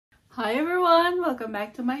Hi everyone, welcome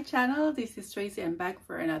back to my channel. This is Tracy. I'm back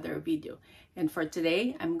for another video, and for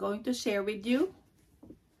today I'm going to share with you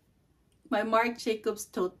my Marc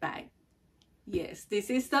JACOBS tote bag. Yes, this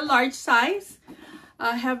is the large size.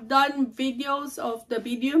 I have done videos of the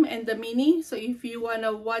medium and the mini, so if you want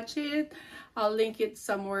to watch it, I'll link it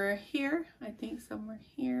somewhere here. I think somewhere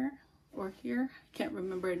here or here, I can't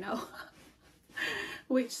remember now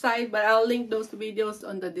which side, but I'll link those videos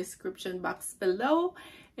on the description box below.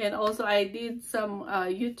 And also I did some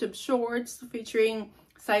YouTube shorts featuring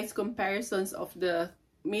size comparisons of the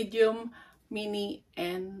medium, mini,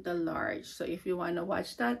 and the large. So if you want to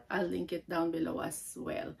watch that, I'll link it down below as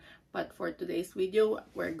well. But for today's video,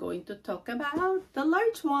 we're going to talk about the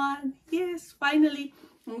large one. Yes, finally,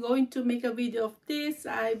 I'm going to make a video of this.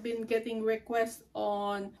 I've been getting requests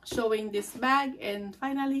on showing this bag, and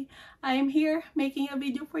finally, I'm here making a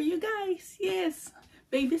video for you guys. Yes.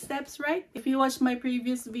 Baby steps, right? If you watched my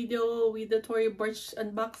previous video with the Tory Birch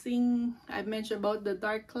unboxing, I mentioned about the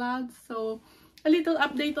dark clouds. So a little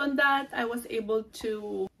update on that. I was able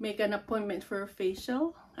to make an appointment for a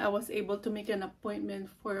facial. I was able to make an appointment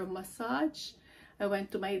for a massage. I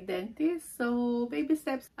went to my dentist. So baby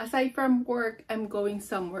steps. Aside from work, I'm going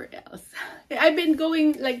somewhere else. I've been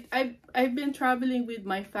going, like, I've been traveling with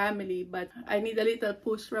my family, but I need a little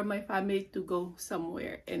push from my family to go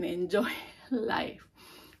somewhere and enjoy life.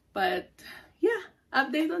 But yeah,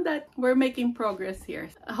 update on that. We're making progress here.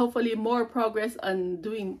 Hopefully more progress on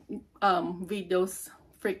doing videos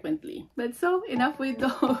frequently. But so enough with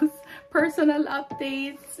those personal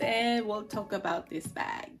updates, and we'll talk about this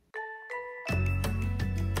bag.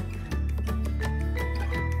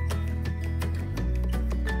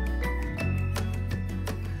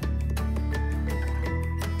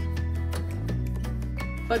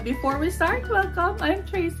 But before we start, welcome. I'm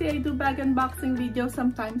Tracy. I do bag unboxing videos,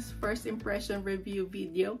 sometimes first impression review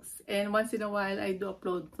videos, and once in a while I do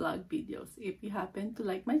upload vlog videos. If you happen to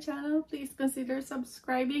like my channel, please consider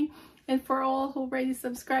subscribing. And for all who already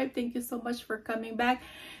subscribed, thank you so much for coming back.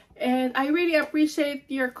 And I really appreciate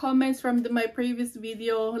your comments from my previous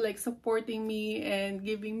video, like supporting me and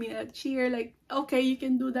giving me a cheer, like, okay, you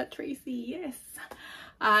can do that, Tracy. Yes.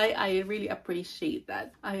 I really appreciate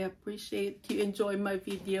that. I appreciate you enjoy my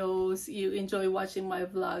videos, you enjoy watching my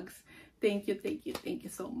vlogs. Thank you, thank you, thank you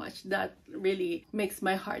so much. That really makes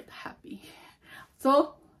my heart happy.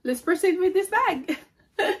 So let's proceed with this bag.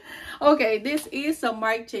 Okay, this is a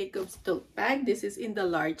Marc JACOBS tote bag. This is in the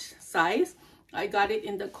large size. I got it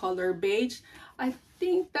in the color beige. I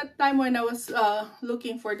think that time when I was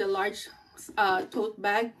looking for the large tote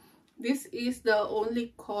bag, this is the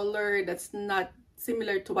only color that's not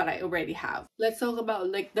similar to what I already have. Let's talk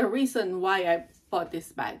about like the reason why I bought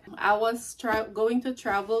this bag. I was going to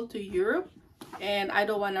travel to Europe, and I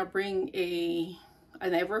don't want to bring an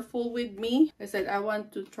Everfull with me. I said I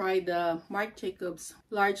want to try the Marc JACOBS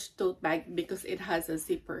large tote bag because it has a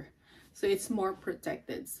zipper, so it's more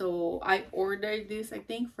protected. So I ordered this, I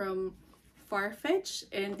think, from Farfetch,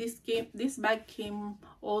 and this bag came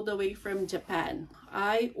all the way from Japan.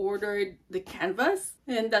 I ordered the canvas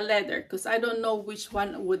and the leather because I don't know which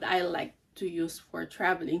one would I like to use for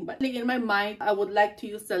traveling, but in my mind I would like to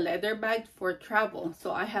use the leather bag for travel,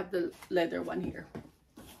 so I have the leather one here.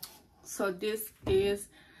 So this is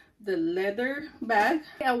the leather bag.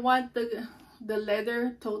 I want the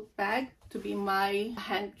leather tote bag to be my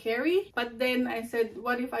hand carry, but then I said,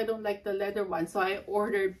 what if I don't like the leather one? So I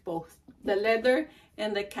ordered both, the leather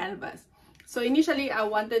and the canvas. So initially I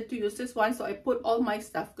wanted to use this one, so I put all my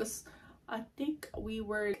stuff because I think we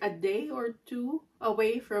were a day or two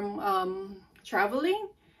away from traveling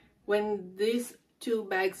when these two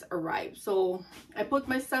bags arrived. So I put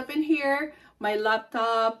my stuff in here, my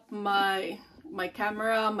laptop, my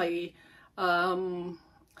camera, my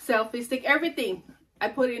selfie stick, everything I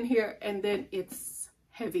put in here, and then it's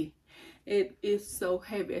heavy. It is so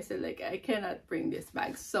heavy. I said, like, I cannot bring this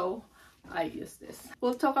bag, so I use this.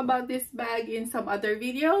 We'll talk about this bag in some other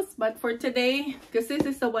videos, but for today, because this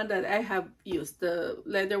is the one that I have used, the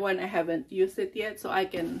leather one, I haven't used it yet, so I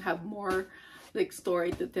can have more like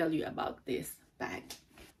story to tell you about this bag.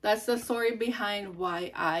 That's the story behind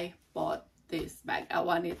why I bought this bag. I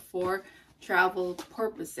want it for travel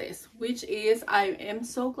purposes, which is, I am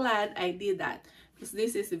so glad I did that because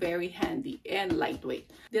this is very handy and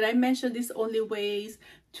lightweight. Did I mention this only weighs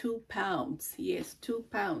 2 pounds? Yes, 2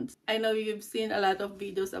 pounds. I know you've seen a lot of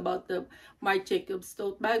videos about the Marc JACOBS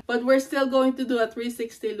tote bag, but we're still going to do a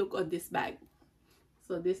 360 look on this bag.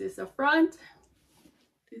 So this is the front,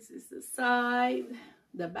 this is the side,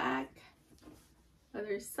 the back,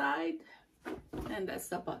 other side, and that's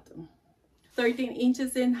the bottom. 13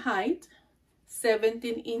 inches in height,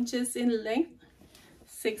 17 inches in length,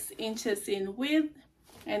 6 inches in width,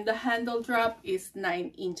 and the handle drop is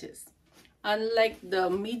 9 inches. Unlike the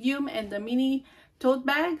medium and the mini tote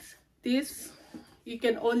bags, this you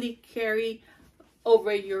can only carry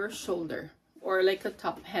over your shoulder or like a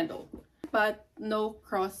top handle, but no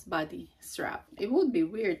crossbody strap. It would be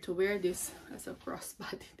weird to wear this as a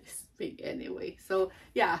crossbody this big anyway. So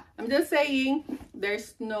yeah, I'm just saying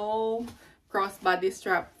there's no crossbody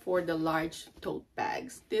strap for the large tote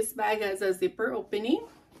bags. This bag has a zipper opening,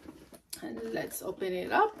 and let's open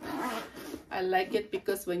it up. I like it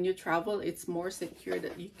because when you travel, it's more secure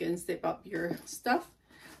that you can zip up your stuff.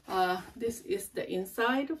 This is the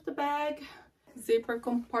inside of the bag. Zipper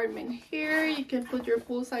compartment here. You can put your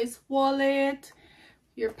full-size wallet,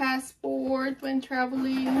 your passport when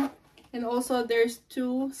traveling, and also there's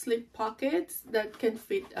 2 slip pockets that can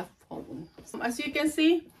fit a phone. As you can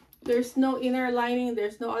see, there's no inner lining,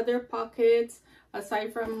 there's no other pockets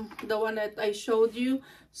aside from the one that I showed you.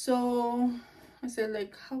 So I said,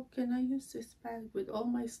 like, how can I use this bag with all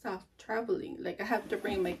my stuff traveling? Like, I have to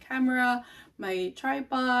bring my camera, my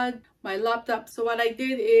tripod, my laptop. So what I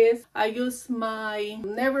did is I used my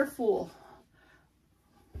Never Full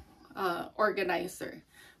organizer.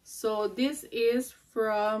 So this is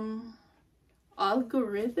from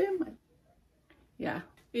Algorithm. Yeah,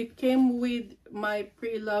 it came with my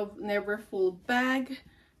pre-loved Never Full bag,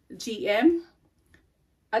 GM.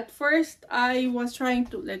 At first I was trying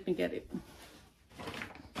to, let me get it,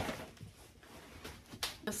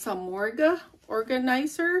 a Samorga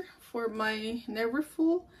organizer for my Never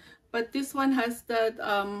Full, but this one has that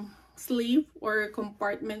sleeve or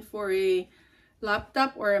compartment for a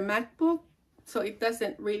laptop or a MacBook, so it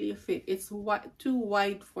doesn't really fit. It's too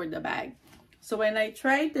wide for the bag. So when I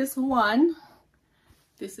tried this one,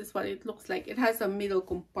 this is what it looks like. It has a middle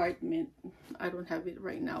compartment. I don't have it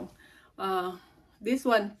right now. This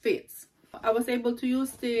one fits. I was able to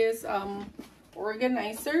use this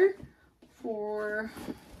organizer for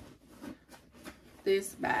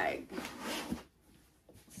this bag.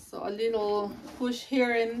 So a little push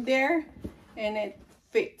here and there, and it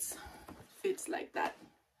fits like that.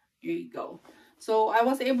 Here you go. So I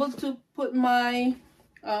was able to put my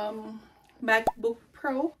MacBook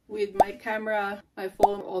Pro with my camera, my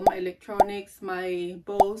phone, all my electronics, my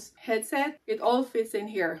Bose headset. It all fits in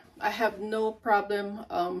here. I have no problem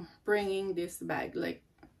bringing this bag. Like,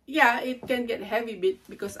 yeah, it can get heavy bit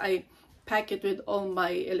because I pack it with all my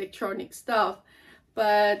electronic stuff,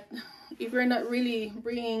 but if you're not really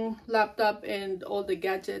bringing laptop and all the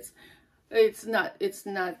gadgets, it's not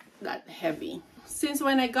that heavy. Since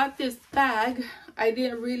when I got this bag, I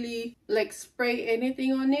didn't really like spray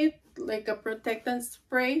anything on it, like a protectant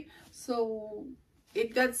spray, so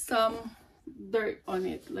it got some dirt on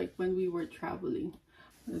it, like when we were traveling,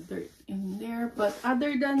 the dirt in there. But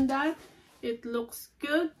other than that, it looks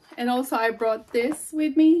good. And also I brought this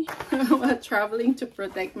with me while traveling to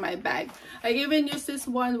protect my bag. I even used this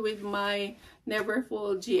one with my Never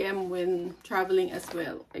Full GM when traveling as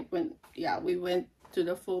well. Like when, yeah, we went to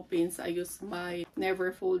the Philippines, I used my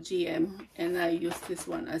Never Full GM and I used this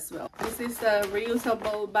one as well. This is a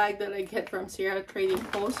reusable bag that I get from Sierra Trading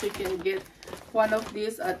Post. You can get one of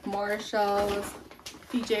these at Marshall's,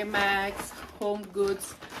 TJ Maxx, Home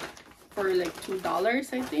Goods for like $2,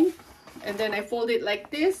 I think. And then I fold it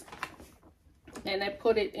like this and I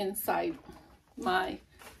put it inside my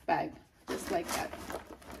bag, just like that.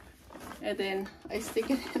 And then I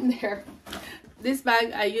stick it in there. This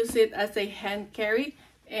bag, I use it as a hand carry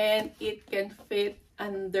and it can fit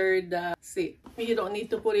under the seat. You don't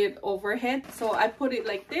need to put it overhead. So I put it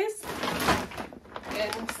like this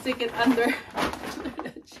and stick it under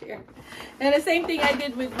the chair. And the same thing I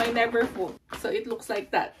did with my Never Full. So it looks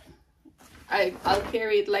like that. I'll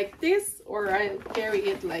carry it like this, or I'll carry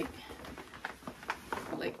it like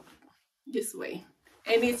this way.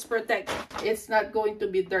 And it's protected. It's not going to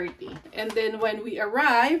be dirty. And then when we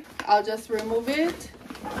arrive, I'll just remove it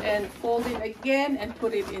and fold it again and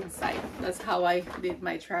put it inside. That's how I did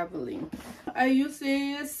my traveling. I used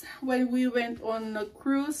this when we went on a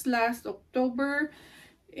cruise last October,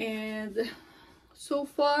 and so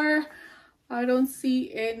far I don't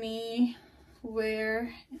see any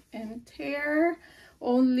wear and tear,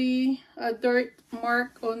 only a dirt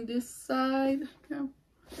mark on this side.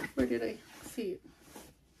 Where did I see it?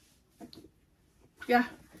 Yeah,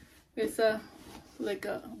 it's like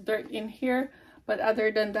a dirt in here, but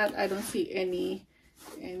other than that I don't see any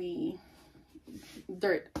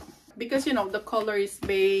dirt, because you know the color is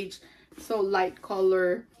beige, so light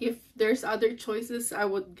color. If there's other choices, I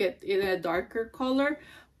would get in a darker color,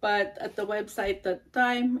 but at the website that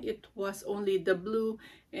time it was only the blue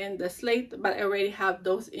and the slate, but I already have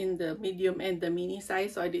those in the medium and the mini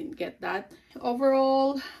size, so I didn't get that.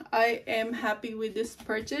 Overall, I am happy with this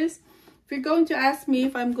purchase. If you're going to ask me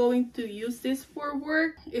if I'm going to use this for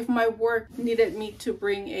work, if my work needed me to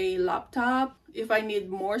bring a laptop, if I need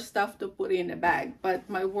more stuff to put in a bag, but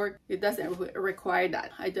my work, it doesn't require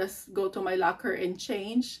that. I just go to my locker and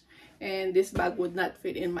change, and this bag would not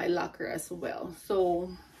fit in my locker as well, so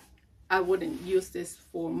I wouldn't use this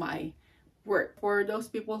for my work. For those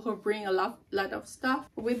people who bring a lot of stuff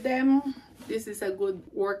with them, this is a good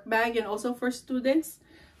work bag, and also for students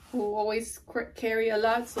who always carry a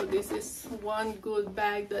lot, so this is one good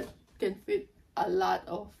bag that can fit a lot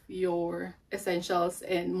of your essentials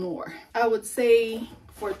and more. I would say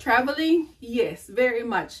for traveling, yes, very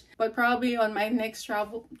much, but probably on my next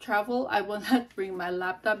travel I will not bring my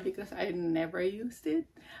laptop because I never used it.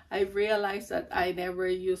 I realized that I never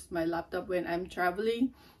used my laptop when I'm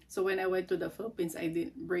traveling, so when I went to the Philippines I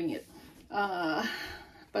didn't bring it,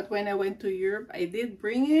 but when I went to Europe I did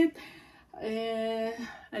bring it, and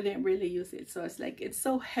I didn't really use it. So it's like, it's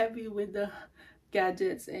so heavy with the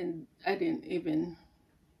gadgets and I didn't even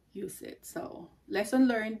use it. So lesson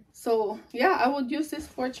learned. So yeah, I would use this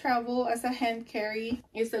for travel as a hand carry.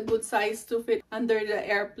 It's a good size to fit under the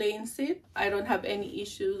airplane seat. I don't have any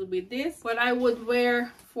issues with this. What I would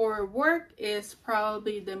wear for work is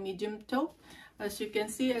probably the medium tote. As you can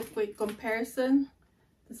see, a quick comparison,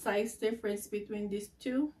 the size difference between these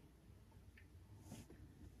two.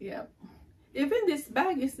 Yep. Even this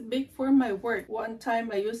bag is big for my work. One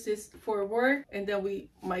time I used this for work, and then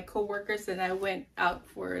my co-workers and I went out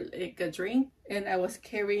for like a drink, and I was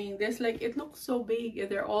carrying this. Like, it looks so big, and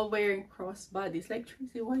they're all wearing crossbodies. Like,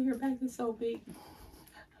 Tracy, why your bag is so big?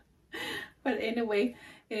 But anyway,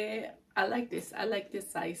 I like this. I like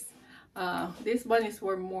this size. This one is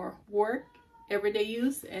for more work, everyday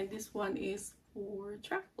use, and this one is for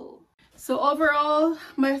travel. So overall,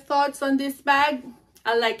 my thoughts on this bag,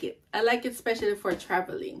 I like it. I like it especially for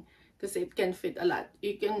traveling because it can fit a lot.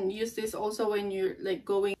 You can use this also when you're like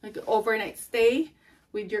going like an overnight stay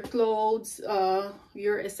with your clothes,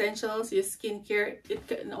 your essentials, your skincare. It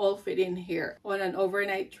can all fit in here. On an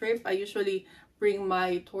overnight trip, I usually bring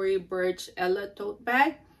my Tory Burch Ella tote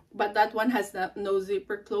bag, but that one has no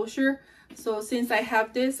zipper closure. So since I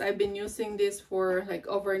have this, I've been using this for like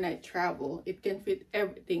overnight travel. It can fit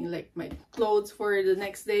everything, like my clothes for the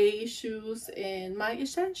next day, shoes, and my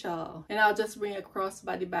essential. And I'll just bring a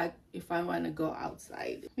crossbody bag if I want to go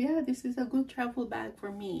outside. Yeah, this is a good travel bag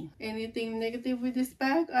for me. Anything negative with this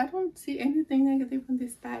bag? I don't see anything negative on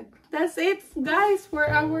this bag. That's it, guys, for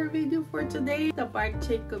our video for today. The Marc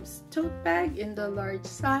JACOBS tote bag in the large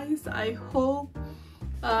size. I hope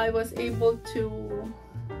I was able to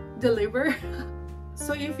deliver.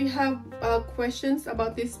 So if you have questions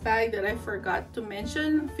about this bag that I forgot to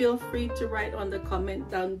mention, feel free to write on the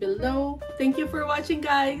comment down below. Thank you for watching,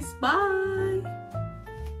 guys. Bye.